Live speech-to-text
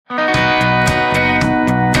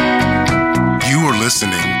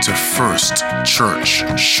First Church,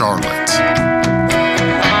 Charlotte.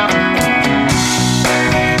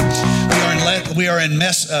 We are in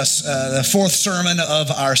the fourth sermon of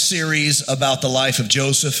our series about the life of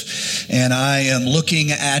Joseph, and I am looking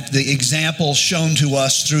at the example shown to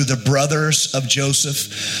us through the brothers of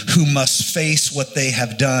Joseph, who must face what they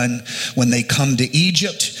have done when they come to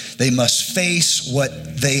Egypt. They must face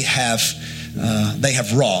what they have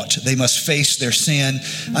wrought. They must face their sin.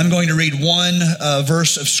 I'm going to read one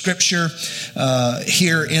verse of Scripture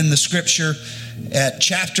here in the Scripture at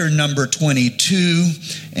chapter number 22,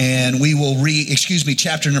 and we will read,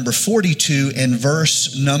 chapter number 42 and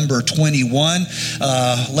verse number 21.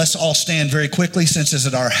 Let's all stand very quickly, since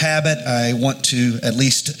it's our habit. I want to at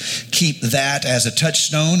least keep that as a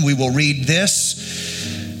touchstone. We will read this,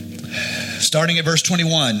 starting at verse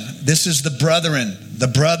 21. This is the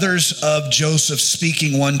brothers of Joseph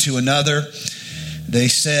speaking one to another. They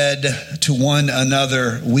said to one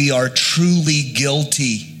another, "We are truly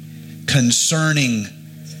guilty concerning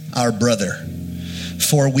our brother,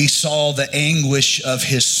 for we saw the anguish of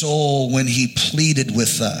his soul when he pleaded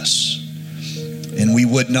with us, and we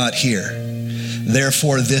would not hear.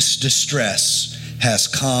 Therefore this distress has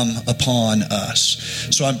come upon us."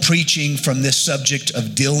 So I'm preaching from this subject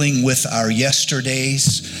of dealing with our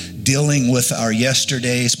yesterdays.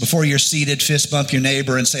 Before you're seated, fist bump your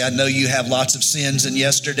neighbor and say, "I know you have lots of sins in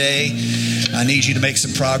yesterday. I need you to make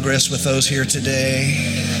some progress with those here today."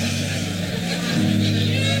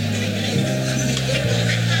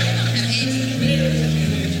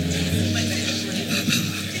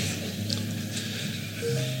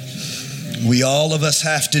 We all of us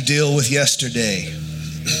have to deal with yesterday.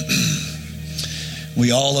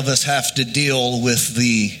 We all of us have to deal with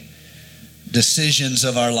the decisions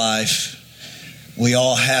of our life. We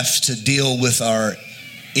all have to deal with our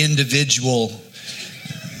individual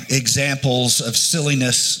examples of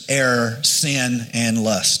silliness, error, sin, and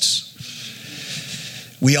lusts.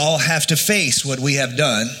 We all have to face what we have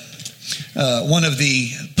done. One of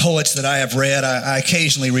the poets that I have read, I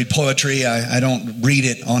occasionally read poetry. I don't read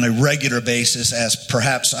it on a regular basis, as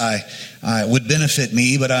perhaps I would benefit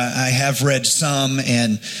me, but I have read some,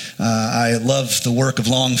 and I love the work of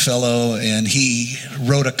Longfellow, and he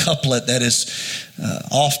wrote a couplet that is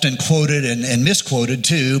often quoted and misquoted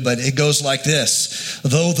too, but it goes like this: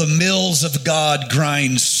 "Though the mills of God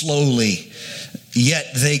grind slowly,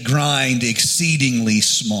 yet they grind exceedingly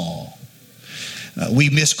small." We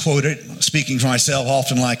misquote it, speaking for myself,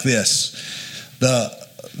 often like this: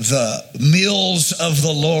 The mills of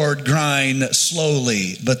the Lord grind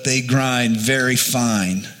slowly, but they grind very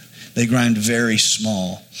fine. They grind very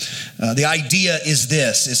small. The idea is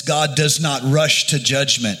this, is God does not rush to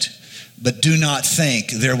judgment, but do not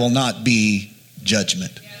think there will not be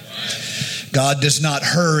judgment. God does not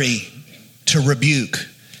hurry to rebuke,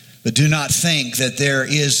 but do not think that there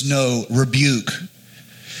is no rebuke.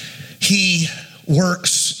 He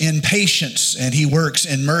works in patience and he works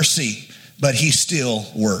in mercy, but he still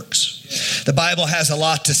works. The Bible has a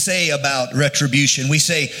lot to say about retribution. We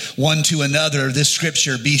say one to another, this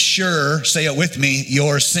scripture, "Be sure," say it with me,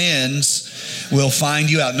 "your sins will find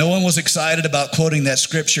you out." No one was excited about quoting that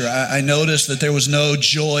scripture. I noticed that there was no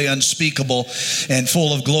joy unspeakable and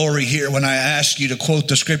full of glory here when I asked you to quote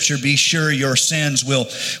the scripture, "Be sure your sins will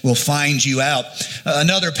find you out."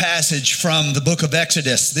 Another passage from the book of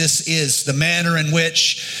Exodus. This is the manner in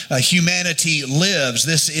which humanity lives.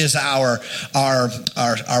 This is our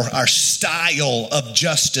style of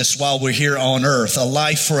justice while we're here on earth. A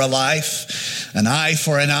life for a life, an eye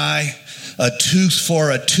for an eye, a tooth for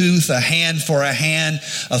a tooth, a hand for a hand,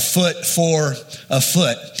 a foot for a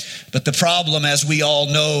foot. But the problem, as we all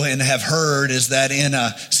know and have heard, is that in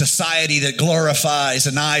a society that glorifies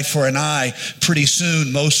an eye for an eye, pretty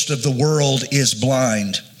soon most of the world is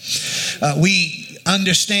blind. We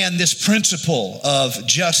understand this principle of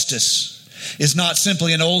justice is not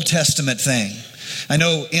simply an Old Testament thing. I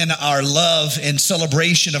know in our love and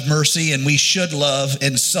celebration of mercy, and we should love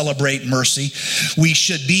and celebrate mercy, we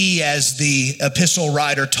should be, as the epistle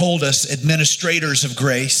writer told us, administrators of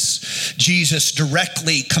grace. Jesus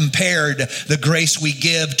directly compared the grace we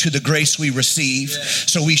give to the grace we receive.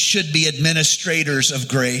 So we should be administrators of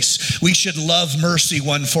grace. We should love mercy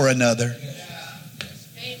one for another.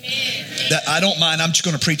 Amen. I don't mind. I'm just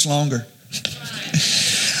going to preach longer.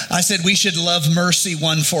 I said we should love mercy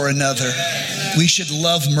one for another. We should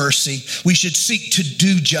love mercy. We should seek to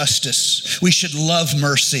do justice. We should love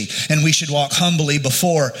mercy, and we should walk humbly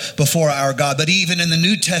before our God. But even in the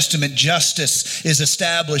New Testament, justice is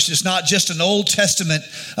established. It's not just an Old Testament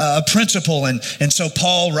principle. And so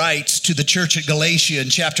Paul writes to the church at Galatia in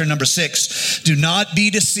chapter number 6, do not be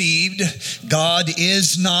deceived. God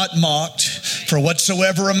is not mocked. For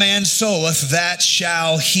whatsoever a man soweth, that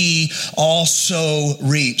shall he also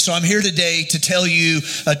reap. So I'm here today to tell you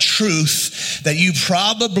a truth that you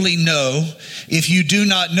probably know. If you do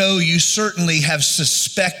not know, you certainly have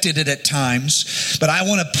suspected it at times. But I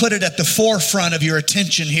want to put it at the forefront of your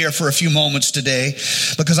attention here for a few moments today,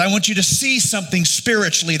 because I want you to see something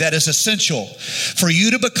spiritually that is essential for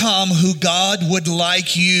you to become who God would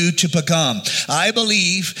like you to become. I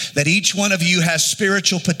believe that each one of you has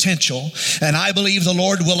spiritual potential, and I believe the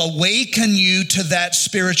Lord will awaken you to that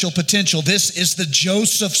spiritual potential. This is the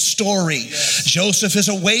Joseph story. Joseph is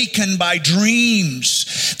awakened by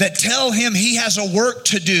dreams that tell him he has a work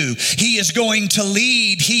to do. He is going to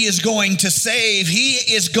lead. He is going to save. He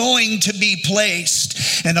is going to be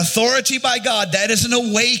placed in authority by God. That is an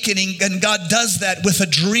awakening, and God does that with a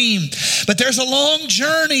dream. But there's a long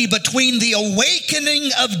journey between the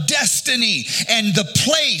awakening of destiny and the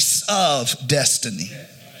place of destiny.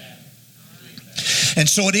 And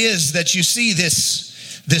so it is that you see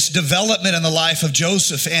this development in the life of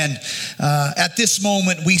Joseph. And at this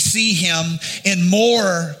moment, we see him in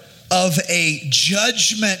more of a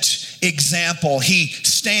judgment example. He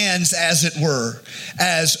stands, as it were,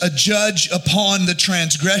 as a judge upon the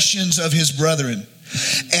transgressions of his brethren.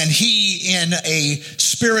 And he, in a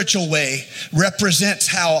spiritual way, represents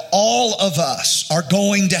how all of us are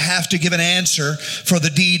going to have to give an answer for the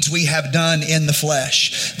deeds we have done in the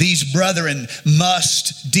flesh. These brethren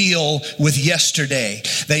must deal with yesterday.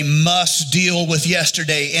 They must deal with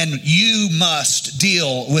yesterday, and you must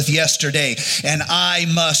deal with yesterday, and I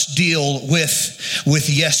must deal with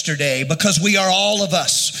yesterday, because we are all of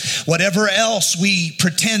us. Whatever else we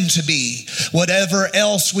pretend to be, whatever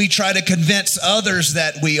else we try to convince others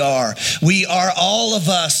that we are all of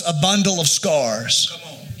us a bundle of scars.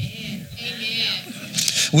 Amen.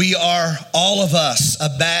 We are all of us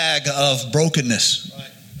a bag of brokenness.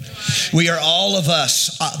 We are all of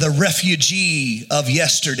us the refugee of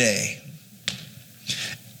yesterday.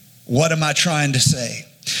 What am I trying to say?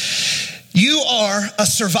 You are a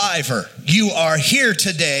survivor. You are here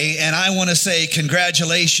today, and I want to say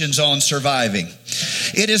congratulations on surviving.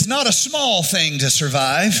 It is not a small thing to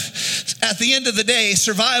survive. At the end of the day,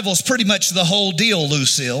 survival is pretty much the whole deal,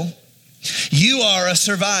 Lucille. You are a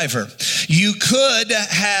survivor. You could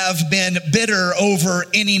have been bitter over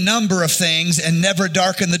any number of things and never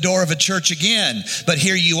darken the door of a church again. But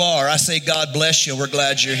here you are. I say, God bless you. We're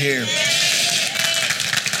glad you're here.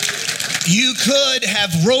 You could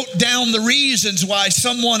have wrote down the reasons why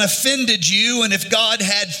someone offended you, and if God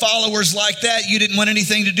had followers like that, you didn't want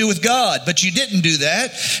anything to do with God, but you didn't do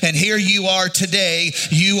that, and here you are today.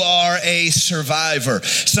 You are a survivor.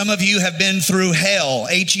 Some of you have been through hell,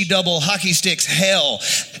 H-E-double hockey sticks, hell.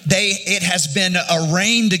 It has been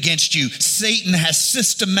arraigned against you. Satan has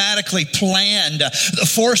systematically planned. The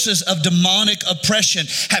forces of demonic oppression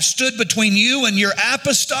have stood between you and your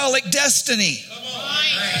apostolic destiny. Come on.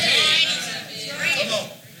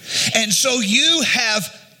 And so you have,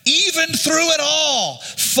 even through it all,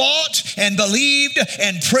 fought and believed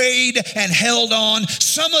and prayed and held on.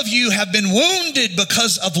 Some of you have been wounded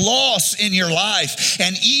because of loss in your life.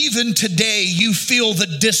 And even today, you feel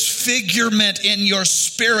the disfigurement in your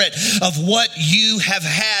spirit of what you have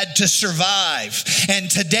had to survive. And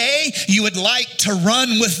today, you would like to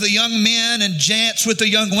run with the young men and dance with the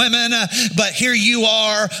young women. But here you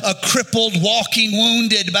are, a crippled, walking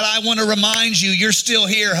wounded. But I want to remind you, you're still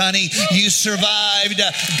here, honey. You survived.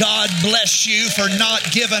 God bless you for not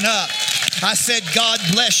giving up. I said, God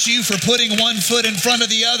bless you for putting one foot in front of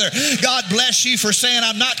the other. God bless you for saying,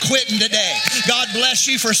 I'm not quitting today. God bless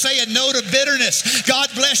you for saying no to bitterness. God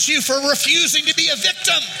bless you for refusing to be a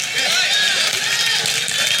victim.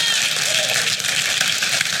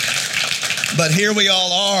 But here we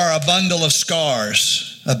all are, a bundle of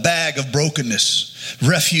scars, a bag of brokenness,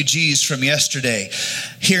 refugees from yesterday.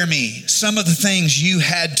 Hear me. Some of the things you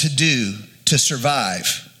had to do to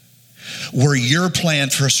survive were your plan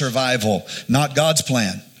for survival, not God's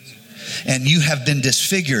plan. And you have been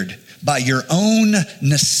disfigured by your own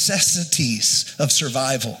necessities of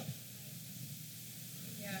survival.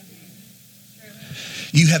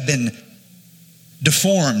 You have been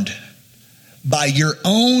deformed by your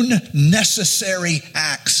own necessary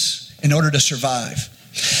acts in order to survive.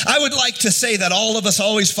 I would like to say that all of us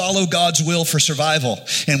always follow God's will for survival.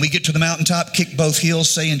 And we get to the mountaintop, kick both heels,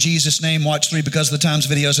 say in Jesus' name, watch 3 Because of the Times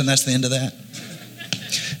videos, and that's the end of that.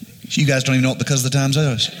 You guys don't even know what Because of the Times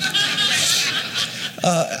is.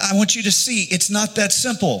 I want you to see, it's not that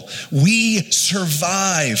simple. We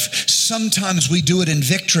survive. Sometimes we do it in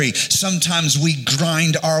victory. Sometimes we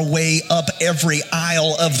grind our way up every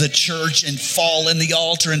aisle of the church and fall in the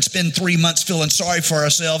altar and spend 3 months feeling sorry for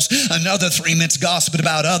ourselves, another 3 months gossiping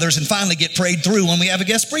about others, and finally get prayed through when we have a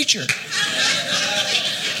guest preacher.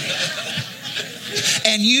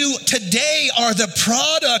 And you today are the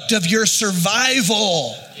product of your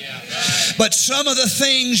survival. But some of the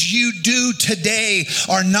things you do today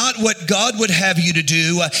are not what God would have you to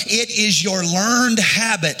do. It is your learned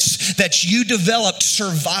habits that you developed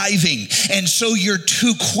surviving. And so you're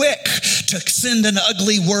too quick to send an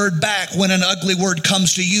ugly word back when an ugly word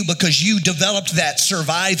comes to you because you developed that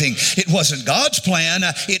surviving. It wasn't God's plan.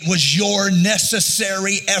 It was your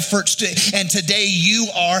necessary efforts to, and today you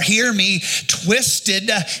are, hear me, twisted,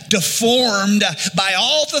 deformed by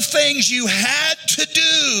all the things you had to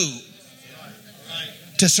do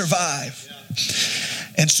to survive.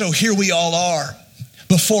 And so here we all are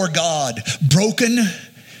before God, broken,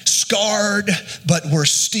 scarred, but we're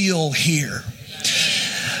still here.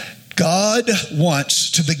 God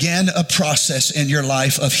wants to begin a process in your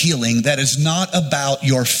life of healing that is not about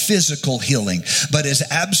your physical healing, but is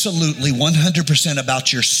absolutely 100%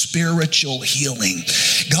 about your spiritual healing.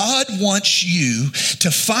 God wants you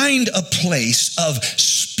to find a place of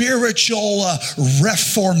spiritual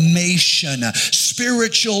reformation,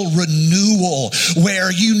 spiritual renewal,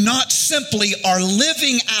 where you not simply are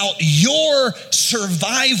living out your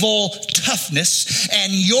survival toughness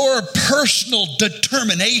and your personal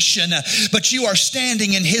determination, but you are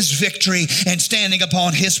standing in His victory and standing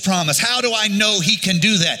upon His promise. How do I know He can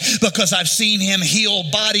do that? Because I've seen Him heal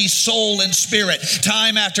body, soul, and spirit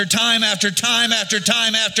time after time after time after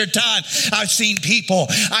time after time. I've seen people,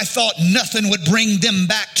 I thought nothing would bring them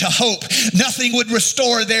back to hope. Nothing would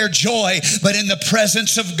restore their joy. But in the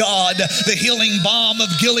presence of God, the healing balm of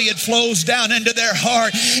Gilead flows down into their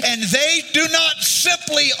heart. And they do not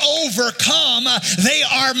simply overcome, they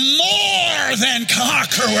are more than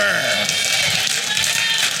conquerors.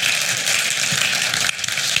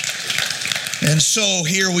 And so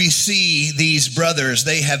here we see these brothers,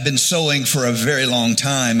 they have been sowing for a very long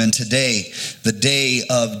time, and today, the day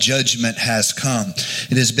of judgment has come.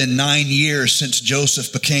 It has been 9 years since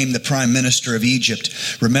Joseph became the prime minister of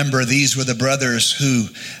Egypt. Remember, these were the brothers who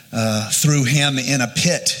threw him in a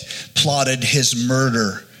pit, plotted his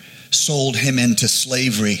murder, sold him into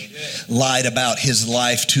slavery, lied about his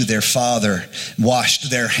life to their father, washed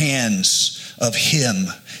their hands of him,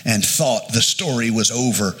 and thought the story was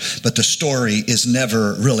over. But the story is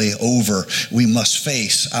never really over. We must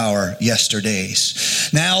face our yesterdays.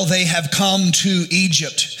 Now they have come to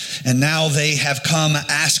Egypt, and now they have come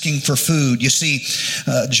asking for food. You see,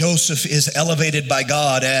 Joseph is elevated by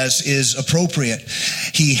God as is appropriate.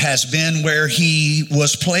 He has been where he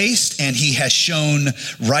was placed, and he has shown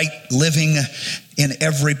right living in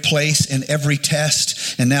every place, in every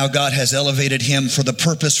test. And now God has elevated him for the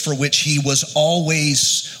purpose for which he was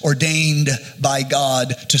always ordained by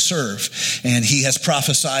God to serve. And he has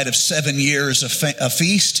prophesied of 7 years of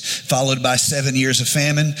feast, followed by 7 years of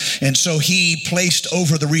famine. And so he placed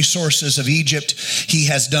over the resources of Egypt. He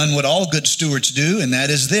has done what all good stewards do, and that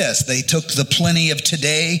is this. They took the plenty of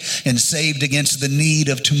today and saved against the need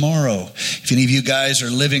of tomorrow. If any of you guys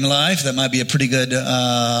are living life, that might be a pretty good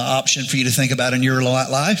option for you to think about in your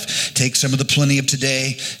life. Take some of the plenty of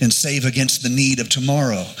today and save against the need of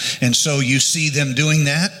tomorrow. And so you see them doing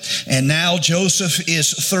that. And now Joseph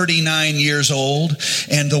is 39 years old,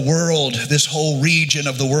 and the world, this whole region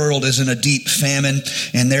of the world, is in a deep famine,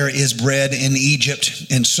 and there is bread in Egypt.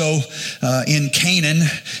 And so in Canaan,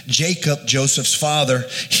 Jacob, Joseph's father,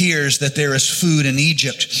 hears that there is food in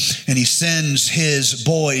Egypt, and he sends his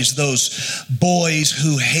boys, those boys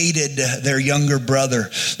who hated their younger brother,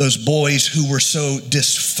 those boys who were so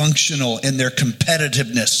dysfunctional in their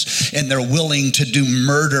competitiveness, and they're willing to do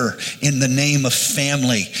murder in the name of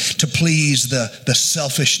family to please the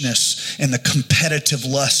selfishness and the competitive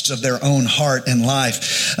lusts of their own heart and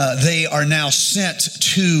life. They are now sent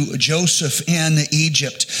to Joseph in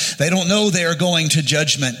Egypt. They don't know they are going to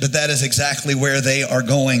judgment, but that is exactly where they are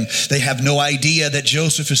going. They have no idea that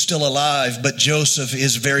Joseph is still alive, but Joseph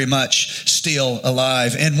is very much still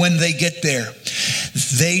alive. And when they get there,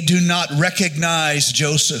 they do not recognize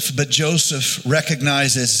Joseph, but Joseph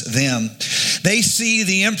recognizes them. They see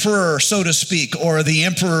the emperor, so to speak, or the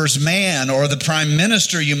emperor's man, or the prime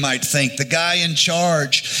minister, you might think, the guy in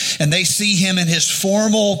charge. And they see him in his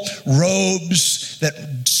formal robes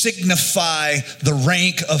that signify the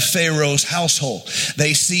rank of Pharaoh's household.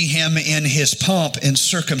 They see him in his pomp and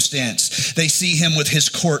circumstance. They see him with his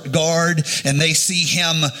court guard, and they see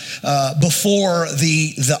him before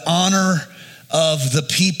the honor of the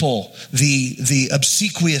people, the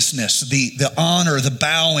obsequiousness, the honor, the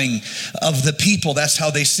bowing of the people. That's how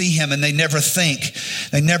they see him, and they never think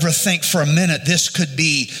for a minute this could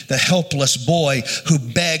be the helpless boy who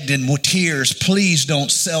begged in tears, please don't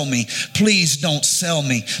sell me, please don't sell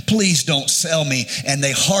me, please don't sell me. And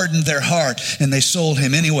they hardened their heart and they sold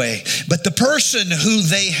him anyway. But the person who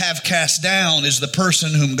they have cast down is the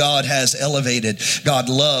person whom God has elevated. God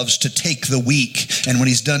loves to take the weak, and when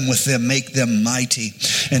he's done with them, make them mighty.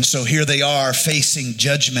 And so here they are facing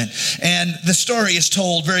judgment. And the story is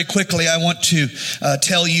told very quickly. I want to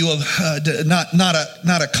tell you of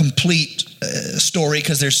not a complete story,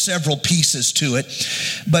 because there's several pieces to it.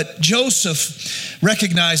 But Joseph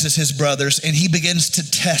recognizes his brothers, and he begins to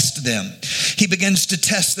test them. He begins to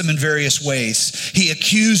test them in various ways. He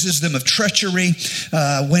accuses them of treachery.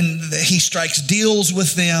 When he strikes deals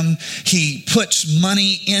with them, he puts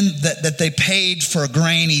money in that they paid for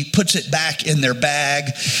grain. He puts it back in their bag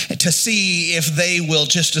to see if they will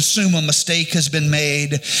just assume a mistake has been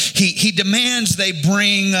made. He demands they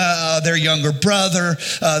bring their younger brother.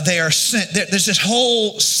 They are sent. There's this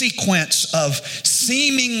whole sequence of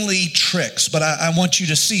seemingly tricks, but I want you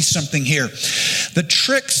to see something here. The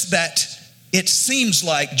tricks that it seems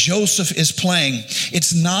like Joseph is playing,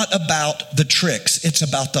 it's not about the tricks, it's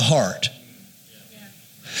about the heart.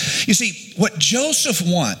 You see, what Joseph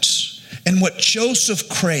wants and what Joseph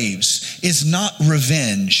craves is not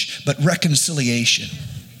revenge, but reconciliation.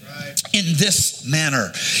 In this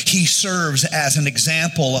manner, he serves as an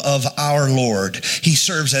example of our Lord. He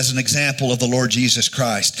serves as an example of the Lord Jesus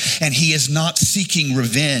Christ. And he is not seeking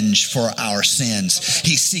revenge for our sins.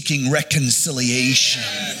 He's seeking reconciliation.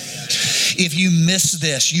 If you miss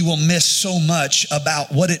this, you will miss so much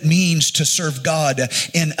about what it means to serve God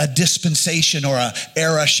in a dispensation or an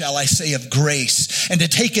era, shall I say, of grace, and to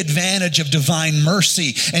take advantage of divine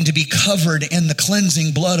mercy and to be covered in the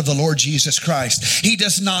cleansing blood of the Lord Jesus Christ. He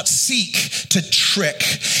does not seek to trick.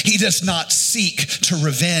 He does not seek to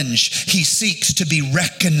revenge. He seeks to be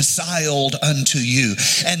reconciled unto you.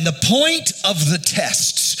 And the point of the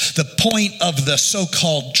tests, the point of the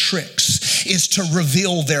so-called tricks, is to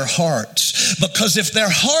reveal their hearts. Because if their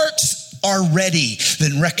hearts are ready,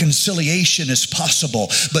 then reconciliation is possible.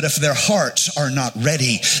 But if their hearts are not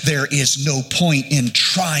ready, there is no point in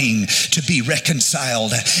trying to be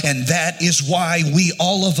reconciled. And that is why we,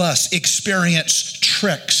 all of us, experience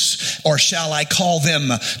tricks, or shall I call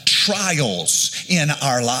them trials in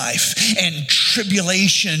our life and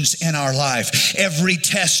tribulations in our life. Every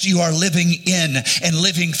test you are living in and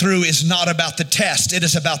living through is not about the test. It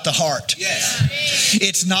is about the heart. Yes.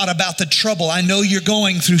 It's not about the trouble. I know you're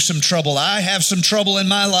going through some trouble. I have some trouble in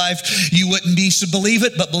my life. You wouldn't believe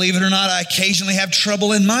it, but believe it or not, I occasionally have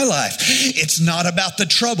trouble in my life. It's not about the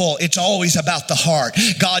trouble. It's always about the heart.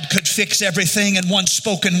 God could fix everything in one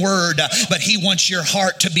spoken word, but he wants your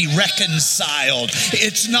heart to be reconciled.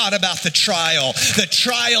 It's not about the trial. The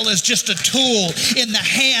trial is just a tool in the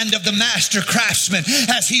hand of the master craftsman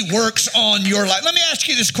as he works on your life. Let me ask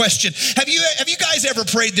you this question. Have you guys ever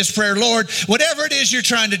prayed this prayer? Lord, whatever it is you're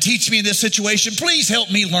trying to teach me in this situation, please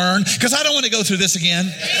help me learn, because I don't want to go through this again.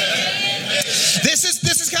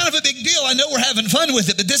 This is kind of a big deal. I know we're having fun with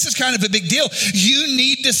it, but this is kind of a big deal. You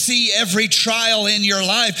need to see every trial in your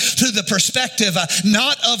life through the perspective,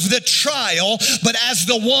 not of the trial, but as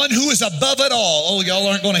the one who is above it all. Oh, y'all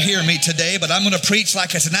aren't going to hear me today, but I'm going to preach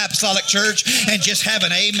like it's an apostolic church and just have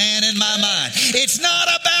an amen in my mind. It's not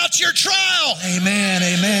about your trial. Amen,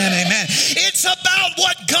 amen, amen. It's about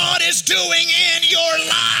what God is doing in your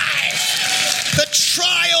life. The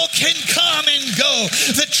trial can come and go.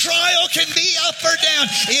 The trial can be up or down.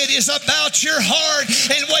 It is about your heart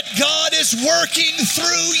and what God is working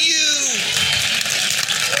through you.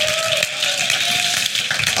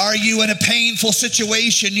 Are you in a painful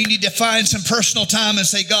situation? You need to find some personal time and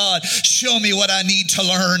say, God, show me what I need to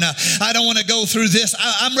learn. I don't want to go through this.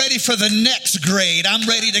 I'm ready for the next grade. I'm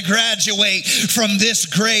ready to graduate from this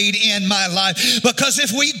grade in my life. Because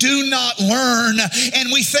if we do not learn and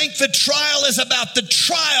we think the trial is about the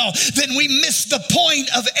trial, then we miss the point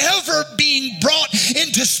of ever being brought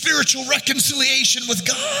into spiritual reconciliation with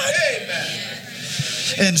God. Amen.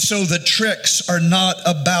 And so the tricks are not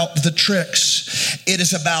about the tricks. It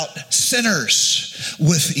is about sinners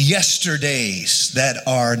with yesterdays that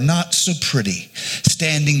are not so pretty,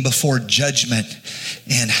 standing before judgment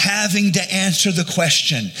and having to answer the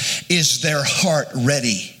question, is their heart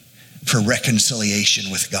ready for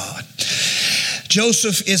reconciliation with God?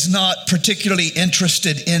 Joseph is not particularly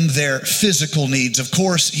interested in their physical needs. Of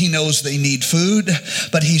course, he knows they need food,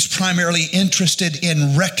 but he's primarily interested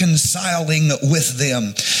in reconciling with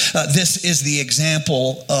them. This is the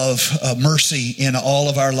example of mercy in all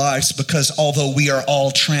of our lives, because although we are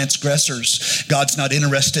all transgressors, God's not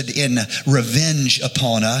interested in revenge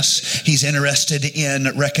upon us. He's interested in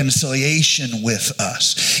reconciliation with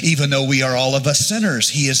us. Even though we are all of us sinners,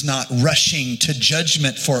 he is not rushing to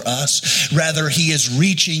judgment for us. Rather, he is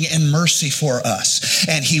reaching in mercy for us,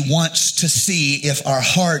 and he wants to see if our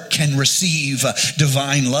heart can receive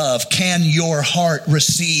divine love. Can your heart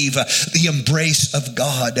receive the embrace of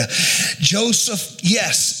God? Joseph,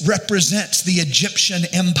 yes, represents the Egyptian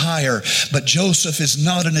empire, but Joseph is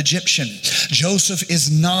not an Egyptian. Joseph is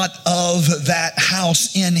not of that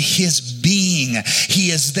house in his being. He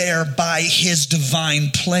is there by his divine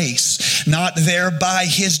place, not there by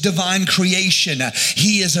his divine creation.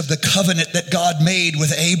 He is of the covenant that God made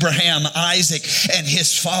with Abraham, Isaac, and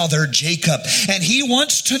his father Jacob. And he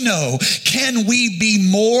wants to know, can we be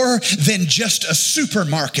more than just a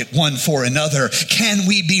supermarket one for another? Can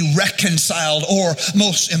we be reconciled? Or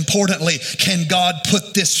most importantly, can God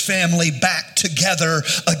put this family back together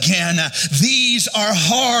again? These are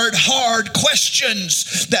hard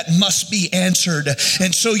questions that must be answered.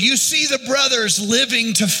 And so you see the brothers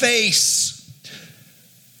living to face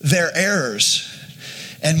their errors.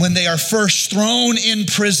 And when they are first thrown in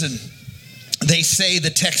prison, they say,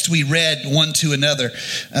 the text we read one to another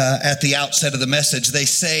at the outset of the message, they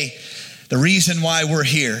say, the reason why we're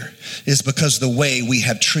here is because the way we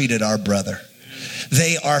have treated our brother.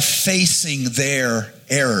 They are facing their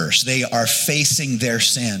errors. They are facing their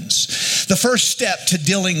sins. The first step to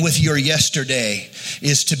dealing with your yesterday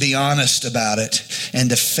is to be honest about it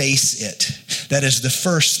and to face it. That is the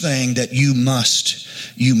first thing that you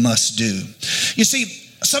must do. You see,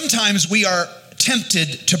 sometimes we are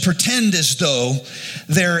tempted to pretend as though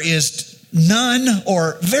there is none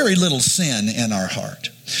or very little sin in our heart.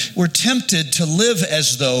 We're tempted to live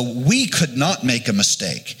as though we could not make a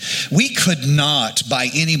mistake. We could not by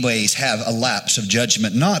any ways have a lapse of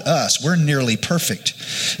judgment. Not us. We're nearly perfect.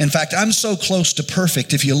 In fact, I'm so close to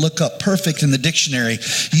perfect. If you look up perfect in the dictionary,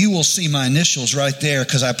 you will see my initials right there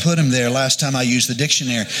because I put them there last time I used the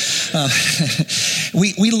dictionary.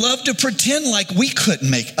 We love to pretend like we couldn't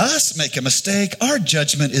make a mistake. Our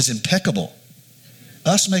judgment is impeccable.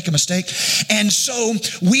 Us make a mistake. And so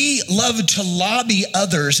we love to lobby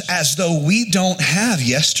others as though we don't have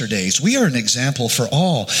yesterdays. We are an example for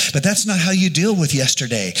all, but that's not how you deal with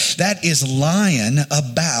yesterday. That is lying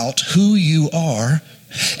about who you are,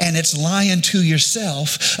 and it's lying to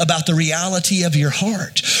yourself about the reality of your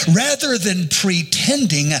heart. Rather than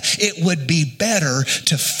pretending, it would be better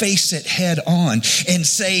to face it head on and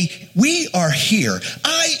say, we are here.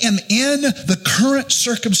 I am in the current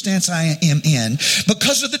circumstance I am in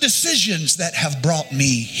because of the decisions that have brought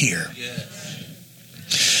me here.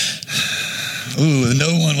 Ooh,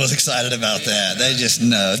 no one was excited about that. They just,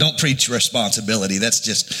 no, don't preach responsibility. That's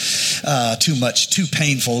just too much, too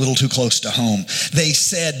painful, a little too close to home. They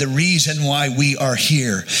said the reason why we are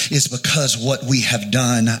here is because what we have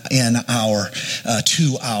done in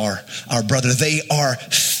to our brother. They are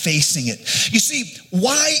facing it. You see,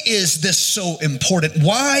 why is this so important?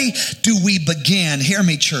 Why do we begin, hear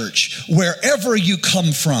me church, wherever you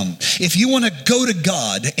come from, if you want to go to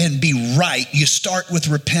God and be right, you start with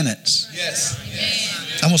repentance. Yes.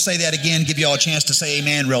 I'm going to say that again, give you all a chance to say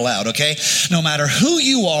amen real loud, okay? No matter who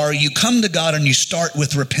you are, you come to God and you start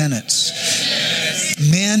with repentance.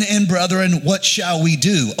 Yes. Men and brethren, what shall we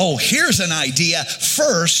do? Oh, here's an idea.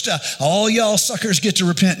 First, all y'all suckers get to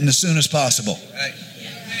repenting as soon as possible. Right.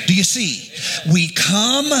 Do you see? We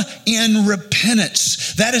come in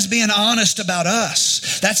repentance. That is being honest about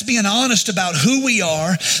us. That's being honest about who we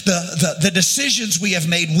are, the decisions we have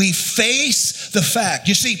made. We face the fact.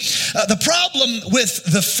 You see, the problem with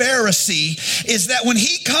the Pharisee is that when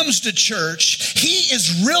he comes to church, he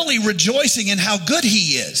is really rejoicing in how good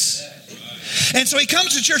he is. And so he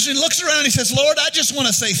comes to church and he looks around and he says, Lord, I just want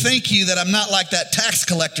to say thank you that I'm not like that tax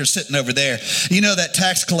collector sitting over there. You know, that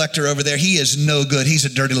tax collector over there, he is no good. He's a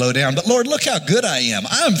dirty low down. But Lord, look how good I am.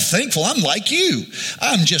 I'm thankful. I'm like you.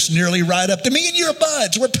 I'm just nearly right up to me and you're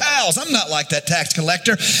buds. We're pals. I'm not like that tax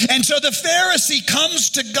collector. And so the Pharisee comes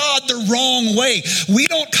to God the wrong way. We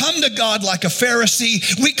don't come to God like a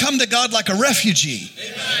Pharisee. We come to God like a refugee.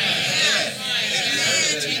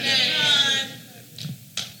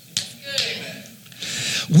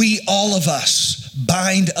 We, all of us,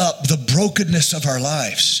 bind up the brokenness of our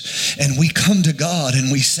lives, and we come to God and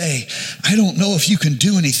we say, I don't know if you can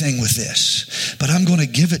do anything with this, but I'm going to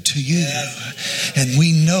give it to you. And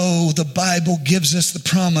we know the Bible gives us the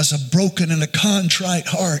promise, a broken and a contrite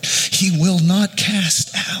heart he will not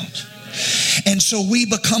cast out. And so we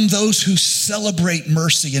become those who celebrate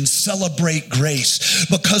mercy and celebrate grace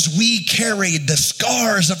because we carried the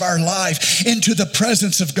scars of our life into the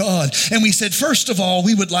presence of God. And we said, first of all,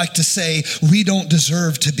 we would like to say we don't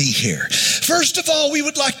deserve to be here. First of all, we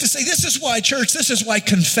would like to say this is why, church, this is why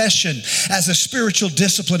confession as a spiritual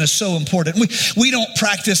discipline is so important. We don't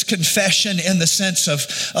practice confession in the sense of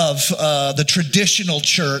the traditional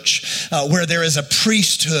church where there is a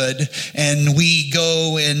priesthood and we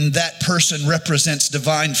go and that person represents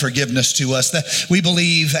divine forgiveness to us. That we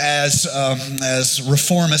believe as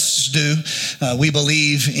reformists do, we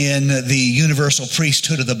believe in the universal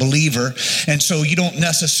priesthood of the believer. And so you don't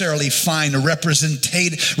necessarily find a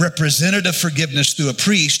representative forgiveness through a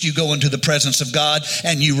priest. You go into the presence of God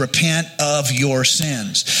and you repent of your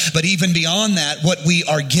sins. But even beyond that, what we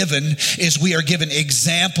are given is we are given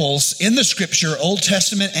examples in the scripture, Old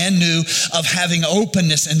Testament and New, of having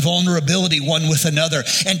openness and vulnerability one with another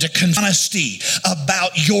and to honesty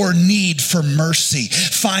about your need for mercy.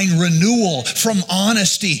 Find renewal from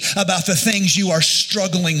honesty about the things you are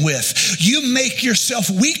struggling with. You make yourself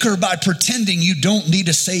weaker by pretending you don't need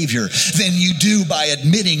a Savior than you do by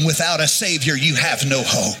admitting without a Savior you have no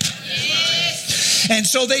hope. And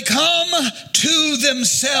so they come to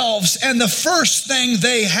themselves, and the first thing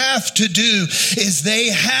they have to do is they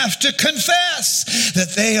have to confess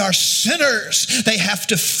that they are sinners. They have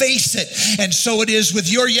to face it. And so it is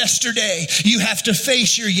with your yesterday. You have to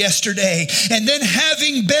face your yesterday. And then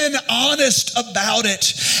having been honest about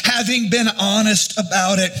it,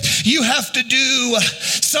 you have to do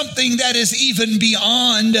something that is even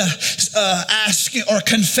beyond asking or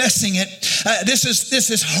confessing it. This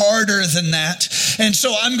is harder than that. And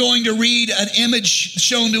so I'm going to read an image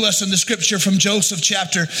shown to us in the scripture from Genesis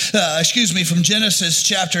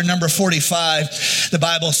chapter number 45. The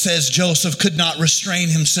Bible says Joseph could not restrain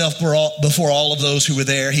himself before all of those who were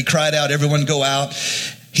there. He cried out, everyone go out.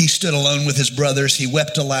 He stood alone with his brothers. He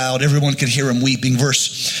wept aloud. Everyone could hear him weeping.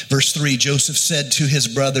 Verse 3, Joseph said to his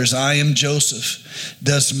brothers, I am Joseph.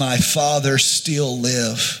 Does my father still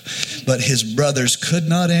live? But his brothers could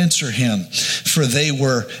not answer him, for they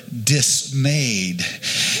were dismayed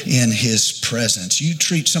in his presence. You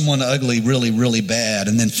treat someone ugly really, really bad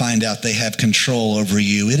and then find out they have control over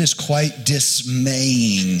you. It is quite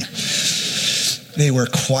dismaying. They were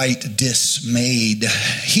quite dismayed.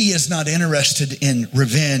 He is not interested in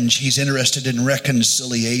revenge. He's interested in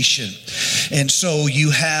reconciliation. And so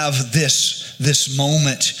you have this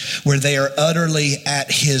moment where they are utterly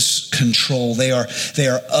at his control. They are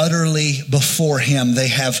utterly before him. They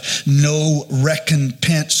have no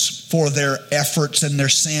recompense for their efforts and their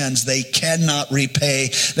sins. They cannot repay.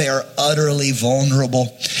 They are utterly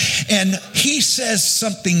vulnerable. And he says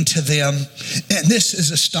something to them, and this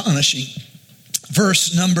is astonishing.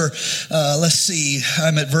 Verse number,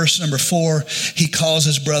 I'm at verse number 4. He calls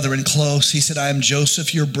his brethren close. He said, I am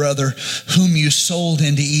Joseph, your brother, whom you sold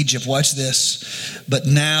into Egypt. Watch this. But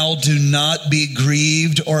now do not be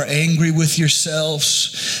grieved or angry with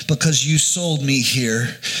yourselves because you sold me here,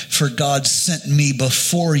 for God sent me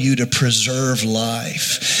before you to preserve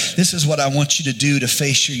life. This is what I want you to do to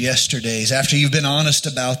face your yesterdays. After you've been honest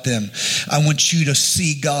about them, I want you to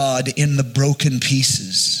see God in the broken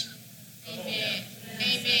pieces.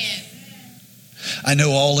 I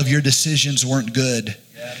know all of your decisions weren't good.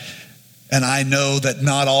 And I know that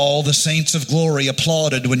not all the saints of glory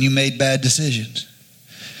applauded when you made bad decisions.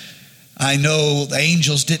 I know the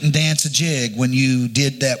angels didn't dance a jig when you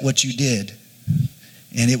did what you did.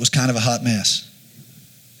 And it was kind of a hot mess.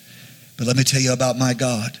 But let me tell you about my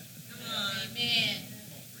God.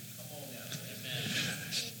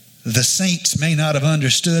 The saints may not have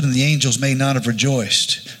understood and the angels may not have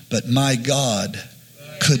rejoiced. But my God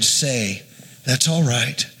could say, that's all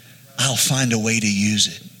right. I'll find a way to use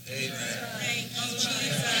it.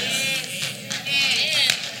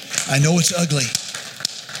 I know it's ugly.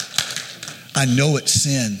 I know it's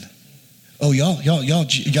sin. Oh, y'all,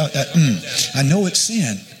 I know it's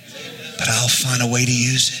sin, but I'll find a way to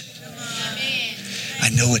use it. I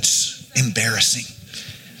know it's embarrassing,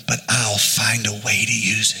 but I'll find a way to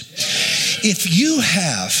use it. If you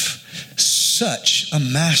have such a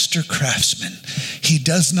master craftsman, he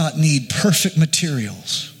does not need perfect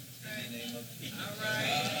materials.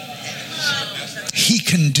 He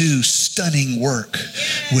can do stunning work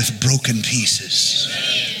with broken pieces.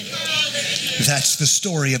 That's the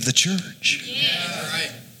story of the church.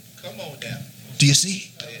 Come on down. Do you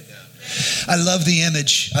see? I love the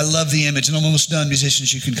image. I love the image. And I'm almost done,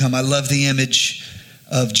 musicians, you can come. I love the image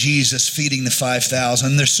of Jesus feeding the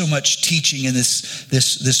 5,000. There's so much teaching in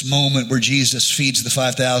this moment where Jesus feeds the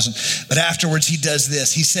 5,000. But afterwards he does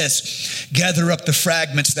this. He says, gather up the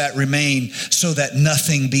fragments that remain so that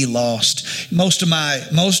nothing be lost. Most of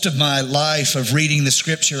my life of reading the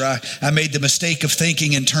scripture, I made the mistake of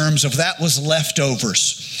thinking in terms of that was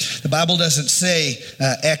leftovers. The Bible doesn't say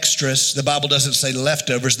extras. The Bible doesn't say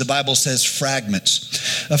leftovers. The Bible says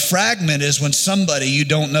fragments. A fragment is when somebody you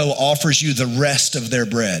don't know offers you the rest of their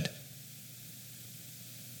bread.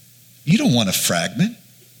 You don't want a fragment.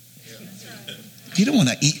 You don't want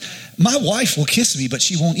to eat. My wife will kiss me, but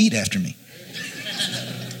she won't eat after me.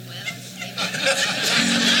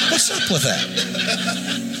 What's up with that?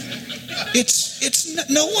 It's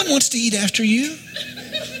no one wants to eat after you.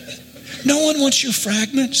 No one wants your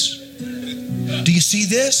fragments. Do you see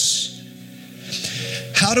this?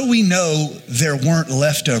 How do we know there weren't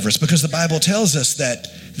leftovers? Because the Bible tells us that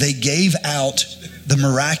they gave out the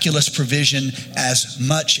miraculous provision as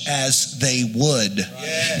much as they would.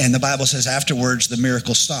 And the Bible says afterwards the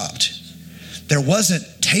miracle stopped. There wasn't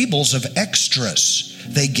tables of extras.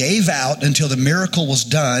 They gave out until the miracle was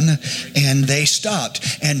done and they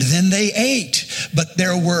stopped. And then they ate. But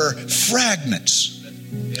there were fragments.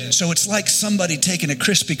 So it's like somebody taking a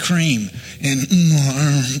Krispy Kreme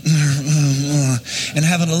and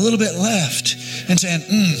having a little bit left and saying,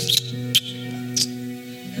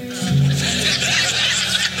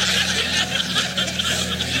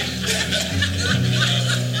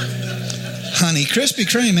 honey, Krispy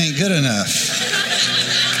Kreme ain't good enough.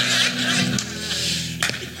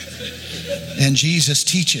 And Jesus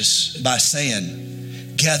teaches by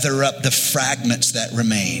saying, gather up the fragments that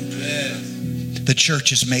remain. The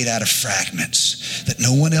church is made out of fragments that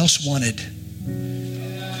no one else wanted.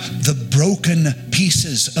 The broken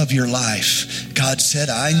pieces of your life. God said,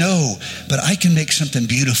 I know, but I can make something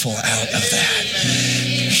beautiful out of that.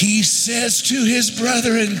 He says to his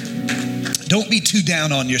brethren, don't be too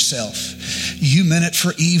down on yourself. You meant it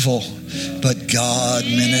for evil, but God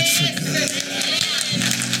meant it for good.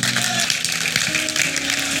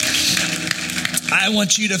 I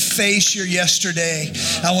want you to face your yesterday.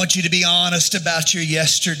 I want you to be honest about your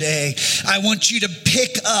yesterday. I want you to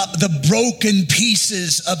pick up the broken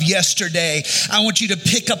pieces of yesterday. I want you to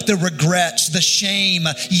pick up the regrets, the shame,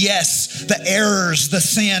 yes, the errors, the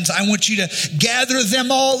sins. I want you to gather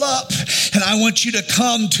them all up. And I want you to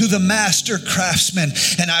come to the master craftsman.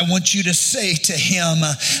 And I want you to say to him,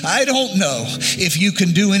 I don't know if you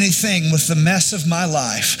can do anything with the mess of my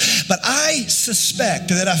life, but I suspect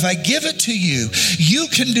that if I give it to you, you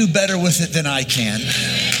can do better with it than I can.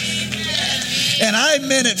 And I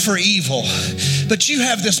meant it for evil, but you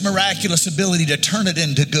have this miraculous ability to turn it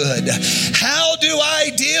into good. How do I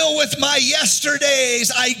deal with my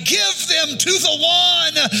yesterdays? I give them to the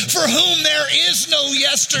one for whom there is no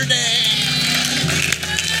yesterday.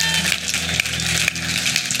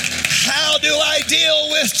 How do I deal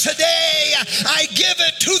with today? I give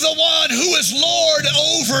it to the one who is Lord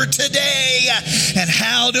over today. And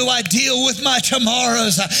how do I deal with my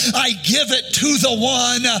tomorrows? I give it to the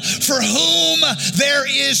one for whom there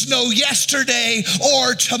is no yesterday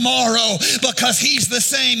or tomorrow, because he's the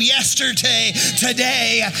same yesterday,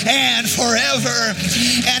 today, and forever.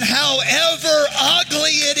 And however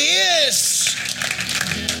ugly it is,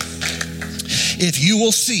 if you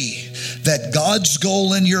will see that God's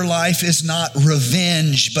goal in your life is not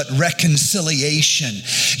revenge, but reconciliation,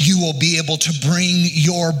 you will be able to bring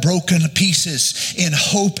your broken pieces in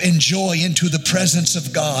hope and joy into the presence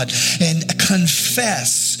of God and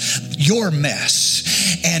confess your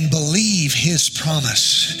mess and believe his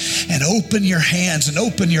promise and open your hands and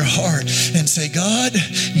open your heart and say, God,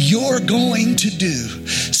 you're going to do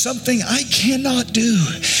something I cannot do.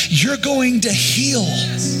 You're going to heal.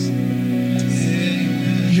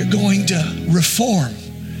 You're going to reform.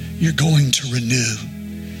 You're going to renew.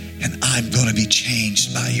 And I'm going to be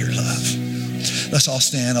changed by your love. Let's all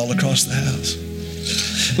stand all across the house.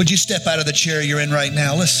 Would you step out of the chair you're in right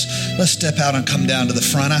now? Let's step out and come down to the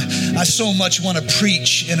front. I so much want to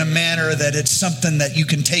preach in a manner that it's something that you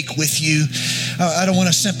can take with you. I don't want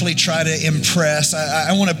to simply try to impress.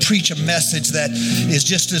 I want to preach a message that is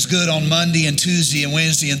just as good on Monday and Tuesday and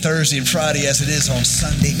Wednesday and Thursday and Friday as it is on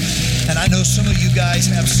Sunday. And I know some of you guys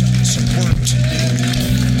have some work to do.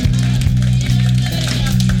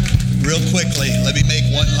 Real quickly, let me make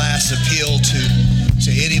one last appeal to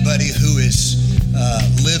anybody who is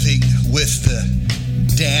living with the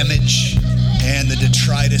damage and the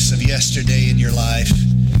detritus of yesterday in your life,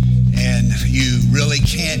 and you really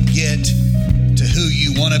can't get to who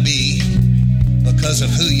you want to be because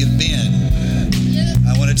of who you've been.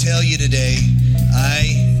 I want to tell you today, I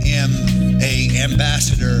am an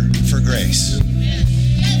ambassador for grace,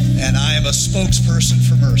 and I am a spokesperson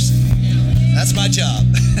for mercy. That's my job.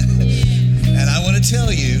 And I want to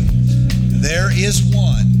tell you, there is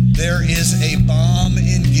a balm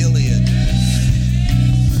in Gilead.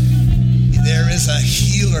 There is a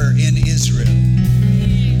healer in Israel.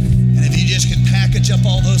 And if you just can package up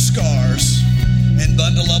all those scars and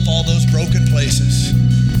bundle up all those broken places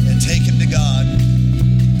and take them to God,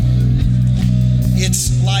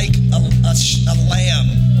 it's like a lamb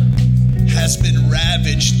has been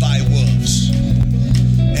ravaged by wolves.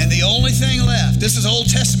 And the only thing left, this is Old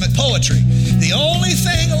Testament poetry, the only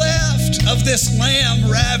thing left of this lamb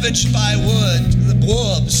ravaged by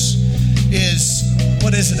wolves is,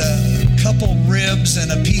 what is it, a couple ribs and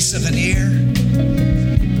a piece of an ear?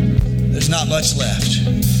 There's not much left.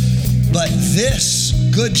 But this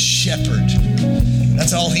good shepherd,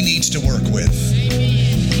 that's all he needs to work with.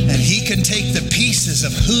 And he can take the pieces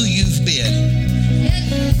of who you've been,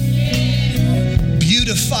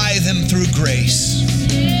 beautify them through grace,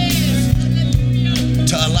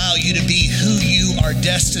 to allow you to be who you are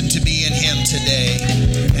destined to be in him today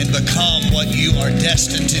and become what you are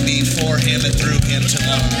destined to be for him and through him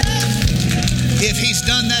tomorrow. If he's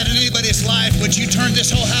done that in anybody's life, would you turn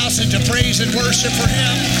this whole house into praise and worship for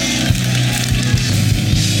him?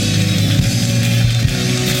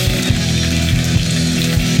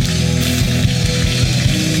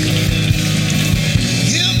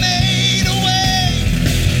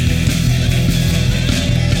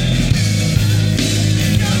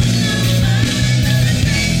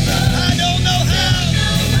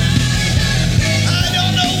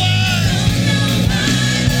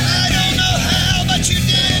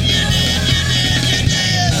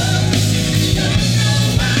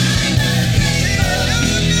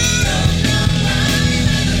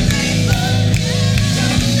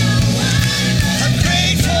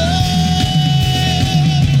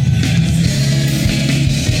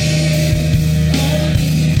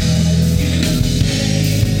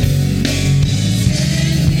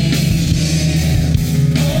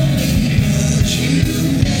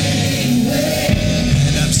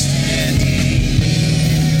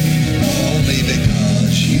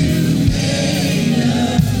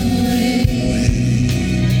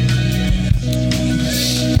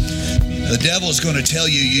 Is going to tell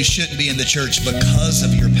you shouldn't be in the church because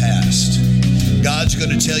of your past. God's going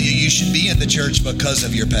to tell you should be in the church because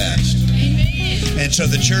of your past. And so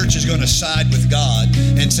the church is going to side with God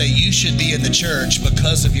and say you should be in the church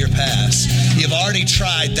because of your past. You've already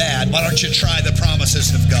tried that. Why don't you try the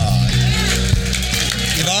promises of God?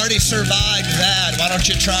 You've already survived that. Why don't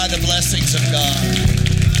you try the blessings of God?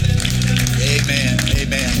 Amen.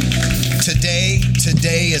 Amen.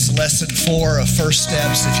 Today is lesson 4 of First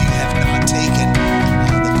Steps. If you have not taken the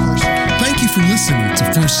first. Thank you for listening to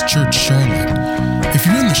First Church Charlotte. If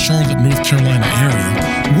you're in the Charlotte, North Carolina area,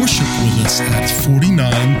 worship with us at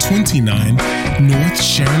 4929 North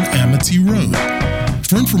Sharon Amity Road.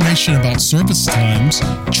 For information about service times,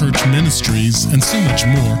 church ministries, and so much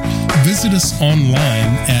more, visit us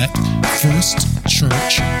online at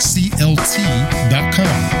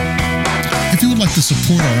firstchurchclt.com. If you would like to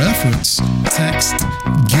support our efforts, text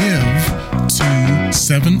GIVE to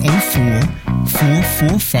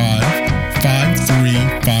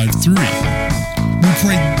 704-445-5353. We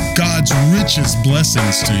pray God's richest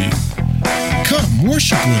blessings to you. Come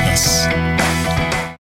worship with us.